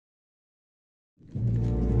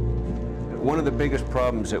One of the biggest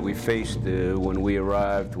problems that we faced when we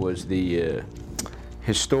arrived was the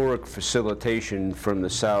historic facilitation from the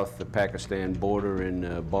south, the Pakistan border in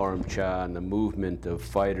Baram-Chah, and the movement of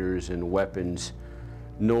fighters and weapons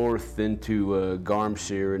north into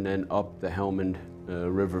Garmsir and then up the Helmand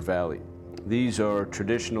River Valley. These are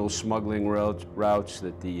traditional smuggling routes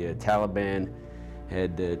that the Taliban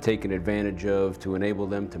had taken advantage of to enable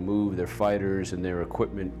them to move their fighters and their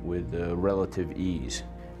equipment with relative ease.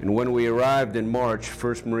 And when we arrived in March,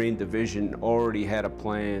 1st Marine Division already had a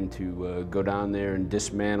plan to go down there and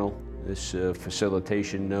dismantle this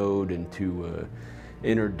facilitation node and to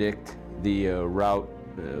interdict the route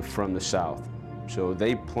from the south. So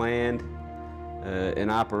they planned an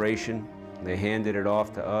operation, they handed it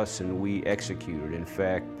off to us, and we executed. In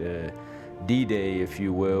fact, D-Day, if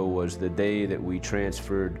you will, was the day that we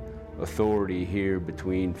transferred authority here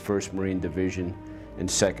between 1st Marine Division and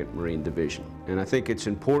 2nd Marine Division. And I think it's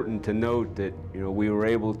important to note that we were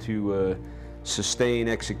able to sustain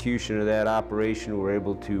execution of that operation. We were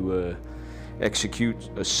able to execute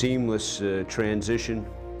a seamless transition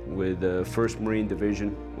with 1st Marine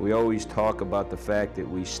Division. We always talk about the fact that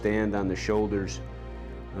we stand on the shoulders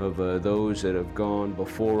of those that have gone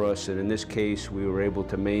before us, and in this case we were able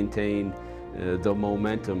to maintain the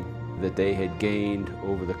momentum that they had gained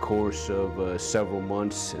over the course of several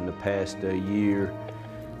months in the past year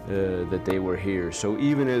that they were here. So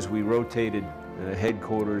even as we rotated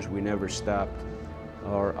headquarters, we never stopped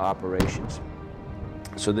our operations.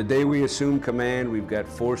 So the day we assumed command, we've got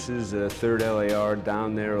forces, 3rd LAR,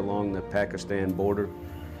 down there along the Pakistan border.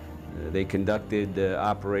 They conducted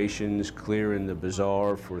operations clearing the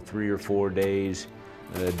bazaar for 3 or 4 days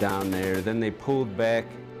down there. Then they pulled back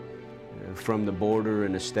from the border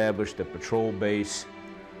and established a patrol base,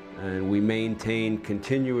 and we maintained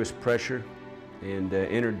continuous pressure and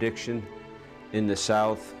interdiction in the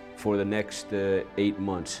south for the next 8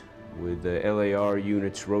 months, with the LAR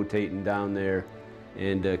units rotating down there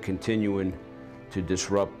and continuing to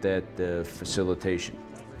disrupt that facilitation.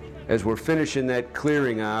 As we're finishing that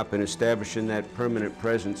clearing op and establishing that permanent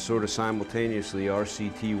presence, sort of simultaneously,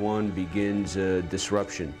 RCT-1 begins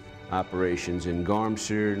disruption operations in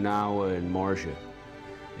Garmsir, Nawa, and Marja.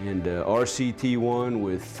 And RCT-1,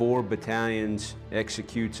 with 4 battalions,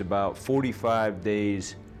 executes about 45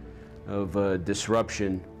 days of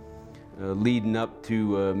disruption leading up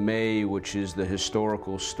to May, which is the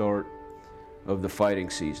historical start of the fighting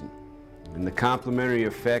season. And the complementary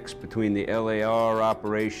effects between the LAR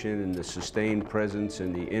operation and the sustained presence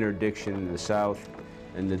and the interdiction in the south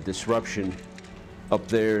and the disruption up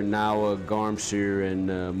there in Nawa, Garmsir, and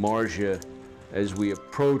Marja, as we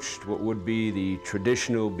approached what would be the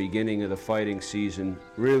traditional beginning of the fighting season,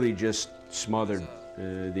 really just smothered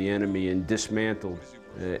the enemy and dismantled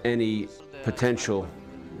any potential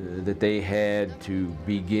that they had to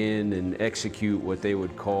begin and execute what they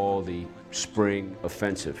would call the spring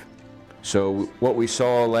offensive. So what we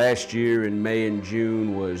saw last year in May and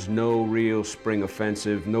June was no real spring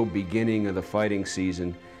offensive, no beginning of the fighting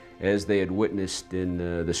season as they had witnessed in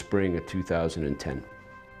the spring of 2010.